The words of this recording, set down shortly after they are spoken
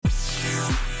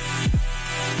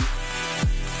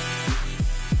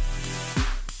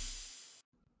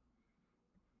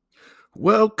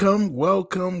Welcome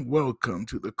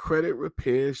to the Credit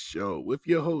Repair Show with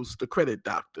your host, the Credit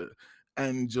Doctor,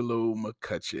 Angelo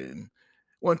McCutcheon.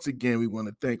 Once again, we want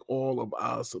to thank all of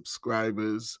our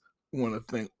subscribers. We want to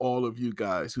thank all of you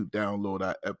guys who download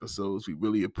our episodes. We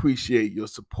really appreciate your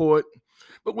support.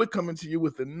 But we're coming to you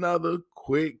with another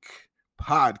quick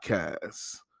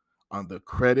podcast on the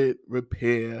credit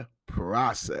repair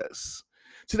process.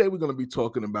 Today, we're going to be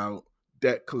talking about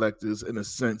debt collectors in a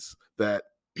sense that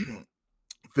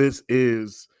this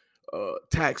is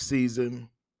tax season,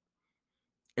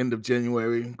 end of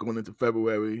January, going into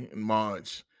February and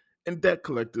March, and debt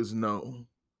collectors know.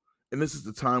 And this is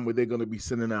the time where they're going to be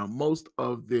sending out most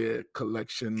of their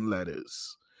collection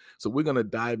letters. So we're going to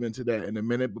dive into that in a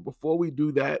minute. But before we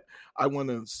do that, I want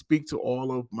to speak to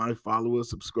all of my followers,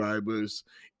 subscribers.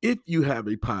 If you have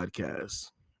a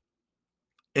podcast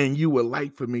and you would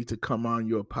like for me to come on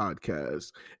your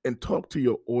podcast and talk to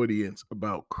your audience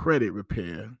about credit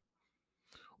repair,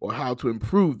 or how to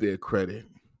improve their credit,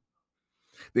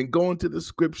 then go into the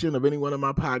description of any one of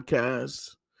my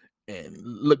podcasts and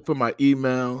look for my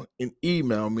email and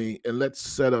email me, and let's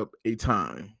set up a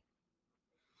time.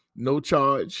 No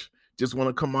charge. Just want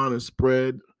to come on and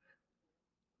spread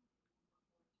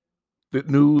the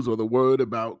news or the word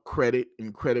about credit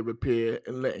and credit repair,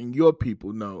 and letting your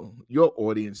people know, your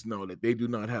audience know, that they do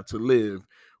not have to live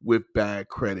with bad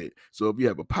credit. So if you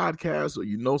have a podcast or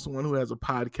you know someone who has a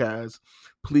podcast,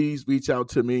 please reach out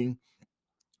to me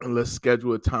and let's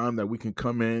schedule a time that we can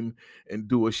come in and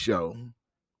do a show.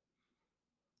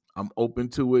 I'm open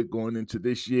to it going into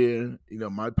this year. You know,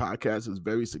 my podcast is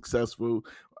very successful.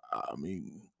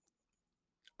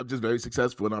 I'm just very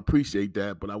successful, and I appreciate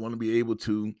that. But I want to be able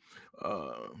to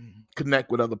connect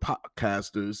with other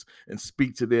podcasters and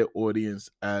speak to their audience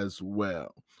as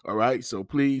well. All right. So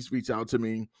please reach out to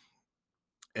me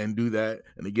and do that.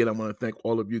 And again, I want to thank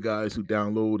all of you guys who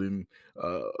download and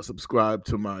subscribe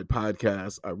to my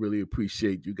podcast. I really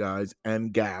appreciate you guys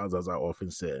and gals, as I often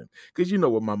said, because you know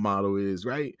what my motto is,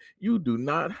 right? You do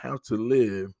not have to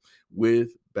live with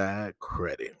bad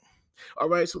credit. All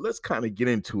right, so let's kind of get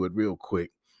into it real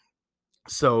quick.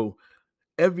 So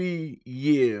every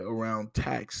year around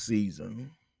tax season,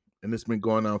 and it's been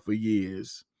going on for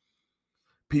years,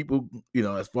 people,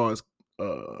 as far as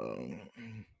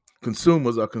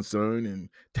consumers are concerned and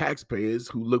taxpayers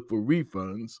who look for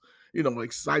refunds,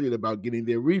 excited about getting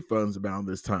their refunds around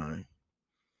this time.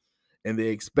 And they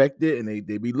expect it, and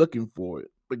they be looking for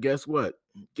it. But guess what?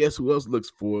 Guess who else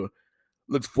looks forward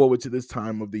to this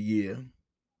time of the year?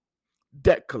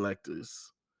 Debt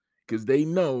collectors, because they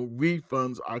know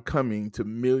refunds are coming to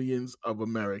millions of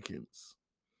Americans.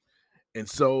 And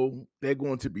so they're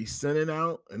going to be sending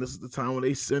out, and this is the time when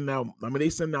they send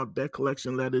out debt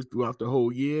collection letters throughout the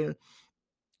whole year.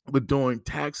 But during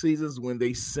tax seasons, when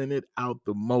they send it out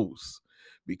the most,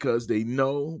 because they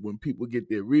know when people get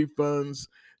their refunds,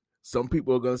 some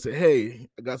people are going to say, hey,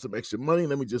 I got some extra money.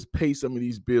 Let me just pay some of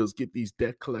these bills, get these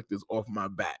debt collectors off my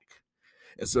back.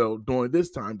 And so during this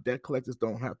time, debt collectors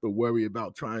don't have to worry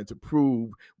about trying to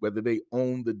prove whether they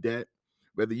own the debt,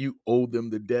 whether you owe them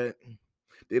the debt.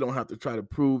 They don't have to try to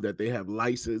prove that they have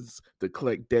license to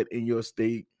collect debt in your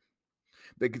state.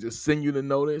 They could just send you the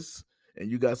notice, and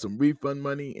you got some refund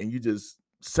money, and you just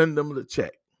send them the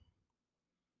check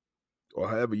or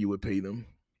however you would pay them.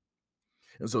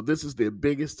 And so this is their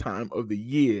biggest time of the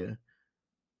year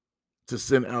to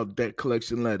send out debt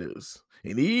collection letters.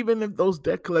 And even if those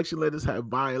debt collection letters have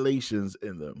violations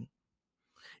in them,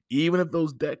 even if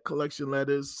those debt collection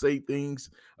letters say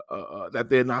things that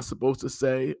they're not supposed to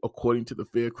say, according to the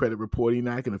Fair Credit Reporting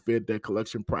Act and the Fair Debt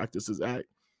Collection Practices Act,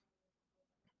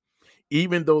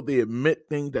 even though they admit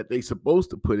things that they're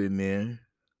supposed to put in there,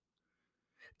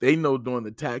 they know during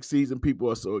the tax season,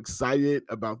 people are so excited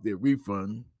about their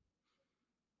refund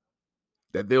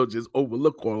that they'll just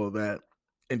overlook all of that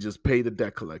and just pay the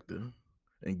debt collector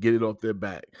and get it off their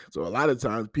back. So a lot of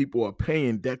times people are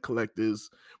paying debt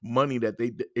collectors money that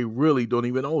they really don't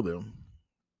even owe them.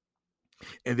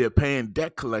 And they're paying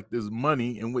debt collectors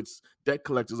money in which debt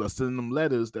collectors are sending them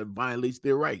letters that violates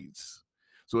their rights.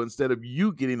 So instead of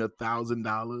you getting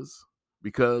 $1,000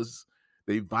 because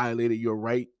they violated your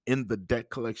right in the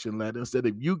debt collection letter, instead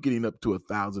of you getting up to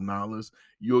 $1,000,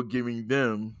 you're giving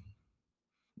them,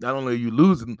 not only are you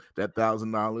losing that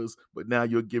 $1,000, but now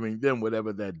you're giving them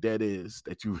whatever that debt is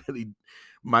that you really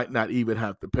might not even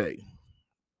have to pay.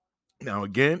 Now,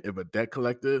 again, if a debt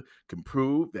collector can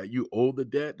prove that you owe the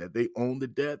debt, that they own the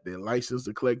debt, they're licensed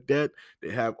to collect debt,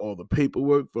 they have all the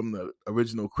paperwork from the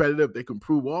original creditor, if they can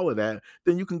prove all of that,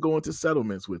 then you can go into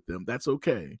settlements with them. That's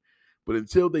okay. But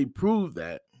until they prove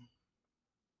that,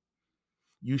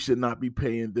 you should not be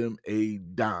paying them a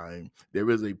dime. There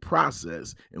is a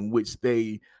process in which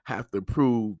they have to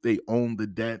prove they own the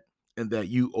debt and that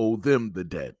you owe them the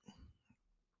debt.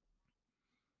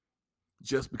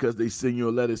 Just because they send you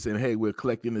a letter saying, hey, we're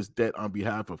collecting this debt on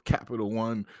behalf of Capital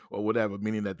One or whatever,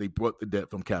 meaning that they brought the debt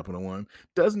from Capital One,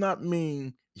 does not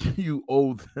mean you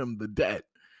owe them the debt.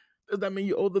 Does that mean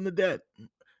you owe them the debt?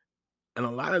 And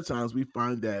a lot of times we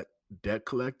find that debt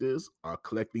collectors are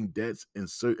collecting debts in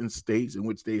certain states in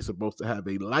which they're supposed to have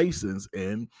a license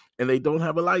in, and they don't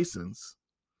have a license.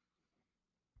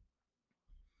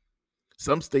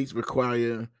 Some states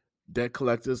require debt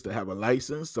collectors to have a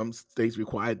license. Some states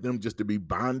require them just to be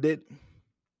bonded.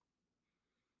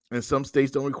 And some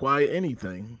states don't require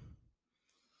anything.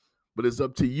 But it's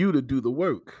up to you to do the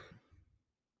work.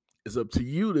 It's up to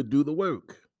you to do the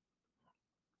work.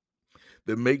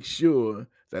 To make sure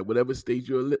that whatever state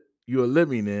you're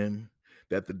living in,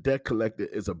 that the debt collector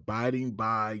is abiding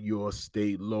by your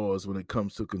state laws when it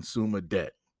comes to consumer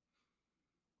debt.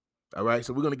 All right,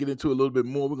 so we're going to get into a little bit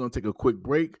more. We're going to take a quick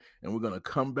break, and we're going to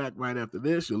come back right after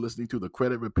this. You're listening to the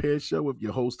Credit Repair Show with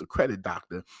your host, the Credit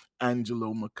Doctor,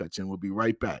 Angelo McCutcheon. We'll be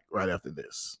right back right after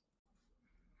this.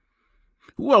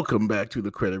 Welcome back to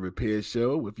the Credit Repair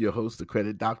Show with your host, the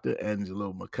Credit Doctor,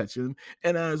 Angelo McCutcheon.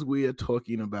 And as we are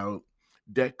talking about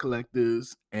debt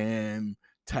collectors and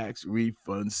tax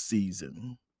refund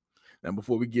season. Now,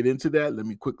 before we get into that, let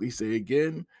me quickly say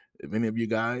again, if any of you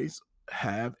guys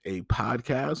have a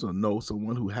podcast or know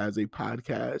someone who has a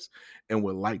podcast and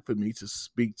would like for me to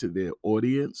speak to their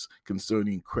audience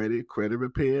concerning credit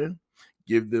repair,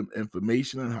 give them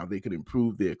information on how they can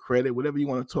improve their credit, whatever you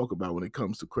want to talk about when it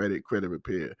comes to credit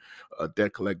repair,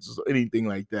 debt collectors, or anything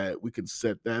like that, we can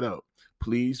set that up.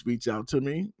 Please reach out to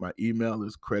me. My email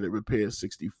is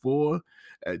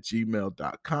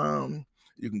creditrepair64@gmail.com.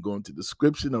 You can go into the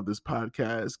description of this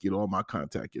podcast, get all my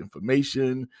contact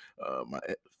information, my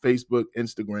Facebook,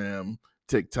 Instagram,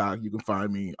 TikTok. You can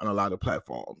find me on a lot of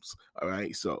platforms. All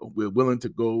right. So we're willing to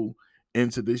go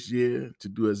into this year to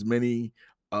do as many,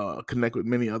 connect with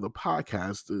many other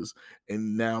podcasters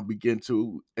and now begin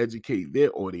to educate their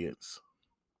audience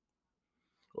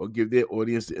or give their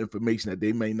audience the information that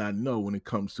they may not know when it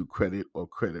comes to credit or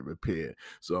credit repair.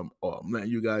 So I'm letting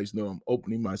you guys know I'm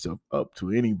opening myself up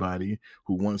to anybody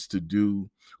who wants to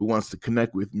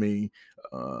connect with me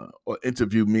or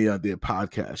interview me on their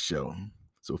podcast show.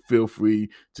 So feel free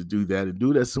to do that and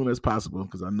do it as soon as possible,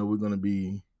 because I know we're going to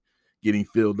be getting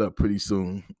filled up pretty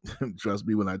soon. Trust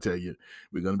me when I tell you,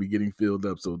 we're going to be getting filled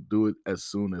up. So do it as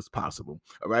soon as possible.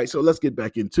 All right. So let's get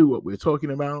back into what we're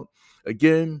talking about.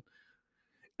 Again,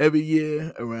 every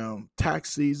year around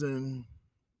tax season,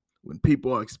 when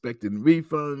people are expecting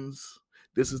refunds,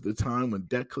 this is the time when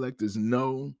debt collectors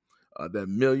know that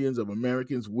millions of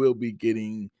Americans will be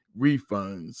getting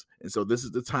refunds. And so this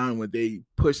is the time when they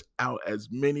push out as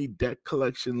many debt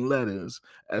collection letters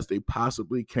as they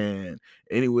possibly can.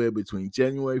 Anywhere between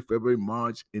January, February,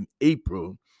 March, and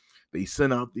April, they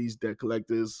send out these debt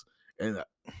collectors, and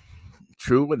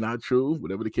true or not true,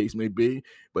 whatever the case may be,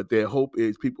 but their hope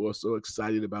is people are so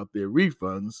excited about their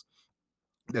refunds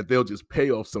that they'll just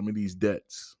pay off some of these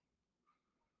debts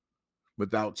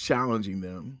without challenging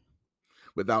them,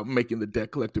 without making the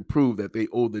debt collector prove that they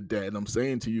owe the debt. And I'm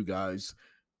saying to you guys,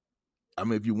 I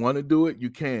mean, if you want to do it, you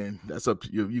can. That's up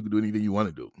to you. You can do anything you want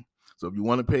to do. So if you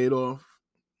want to pay it off,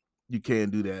 you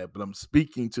can do that. But I'm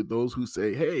speaking to those who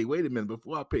say, hey, wait a minute,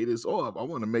 before I pay this off, I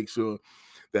want to make sure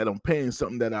that I'm paying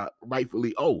something that I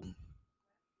rightfully owe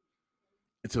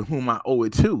and to whom I owe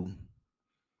it to.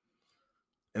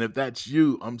 And if that's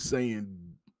you, I'm saying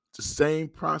the same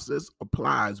process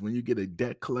applies when you get a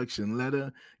debt collection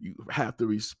letter. You have to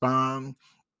respond,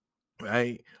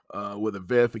 right, with a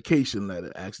verification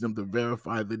letter. Ask them to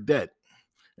verify the debt.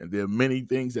 And there are many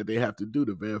things that they have to do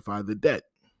to verify the debt.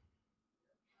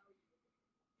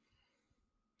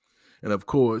 And of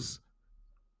course,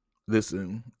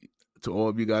 listen, to all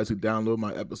of you guys who download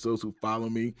my episodes, who follow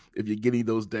me, if you're getting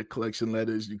those debt collection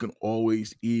letters, you can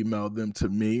always email them to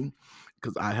me,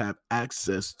 because I have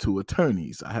access to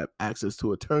attorneys. I have access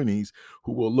to attorneys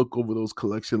who will look over those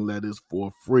collection letters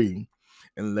for free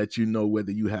and let you know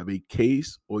whether you have a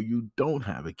case or you don't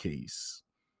have a case.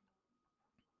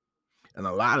 And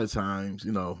a lot of times,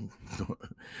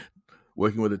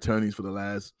 working with attorneys for the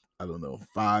last,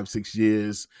 5-6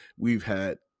 years, we've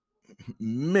had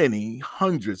many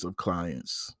hundreds of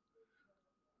clients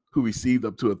who received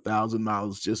up to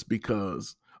 $1,000 just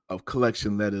because of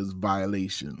collection letters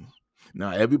violation. Now,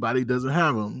 everybody doesn't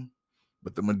have them,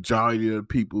 but the majority of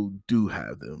people do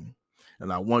have them.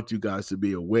 And I want you guys to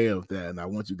be aware of that. And I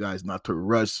want you guys not to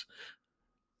rush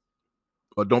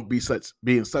or don't be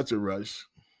in such a rush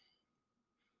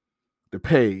to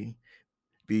pay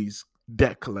these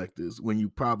debt collectors when you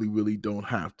probably really don't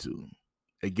have to.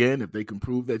 Again, if they can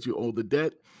prove that you owe the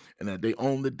debt and that they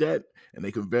own the debt and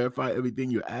they can verify everything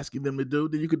you're asking them to do,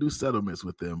 then you can do settlements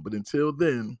with them. But until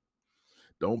then,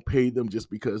 don't pay them just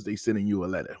because they're sending you a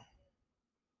letter.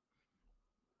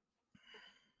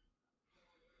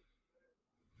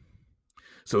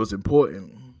 So it's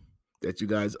important that you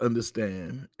guys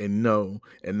understand and know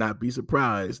and not be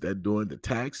surprised that during the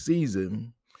tax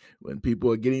season, when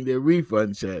people are getting their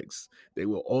refund checks, they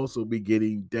will also be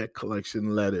getting debt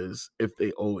collection letters if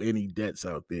they owe any debts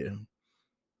out there.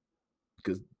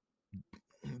 Because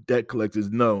debt collectors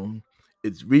know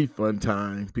it's refund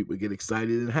time. People get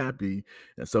excited and happy,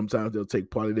 and sometimes they'll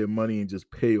take part of their money and just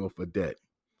pay off a debt.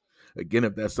 Again,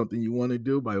 if that's something you want to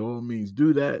do, by all means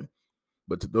do that.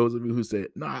 But to those of you who say,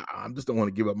 no, I just don't want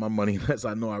to give up my money unless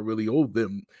I know I really owe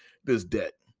them this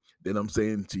debt, then I'm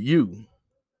saying to you,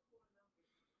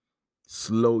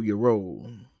 slow your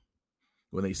roll.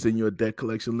 When they send you a debt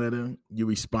collection letter, you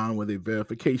respond with a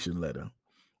verification letter,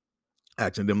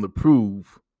 asking them to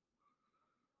prove,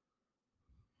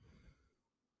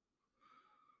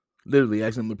 literally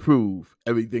asking them to prove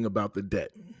everything about the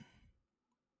debt.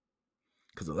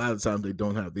 Because a lot of times they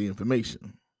don't have the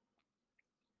information.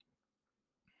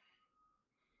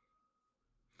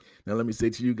 Now, let me say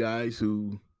to you guys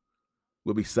who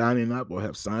will be signing up or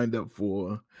have signed up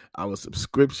for our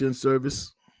subscription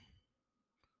service,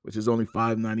 which is only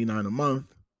 $5.99 a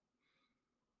month,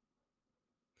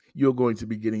 you're going to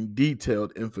be getting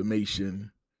detailed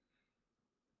information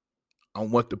on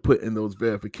what to put in those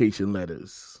verification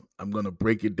letters. I'm going to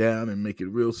break it down and make it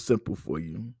real simple for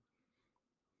you.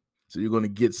 So you're going to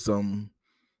get some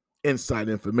inside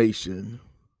information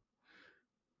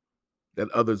that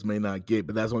others may not get,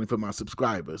 but that's only for my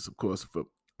subscribers. Of course,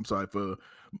 for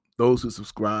those who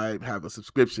subscribe, have a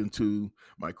subscription to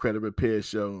my credit repair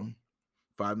show,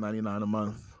 $5.99 a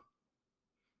month,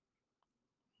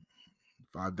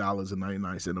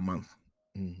 $5.99 a month.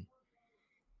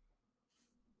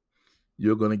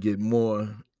 You're going to get more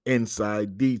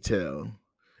inside detail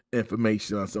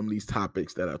information on some of these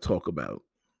topics that I talk about.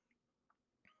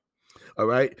 All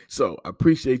right. So I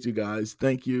appreciate you guys.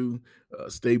 Thank you.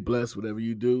 Stay blessed, whatever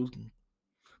you do.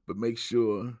 But make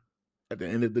sure at the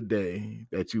end of the day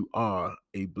that you are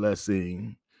a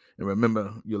blessing. And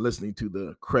remember, you're listening to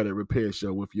the Credit Repair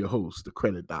Show with your host, the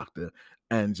Credit Doctor,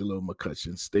 Angelo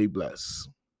McCutcheon. Stay blessed.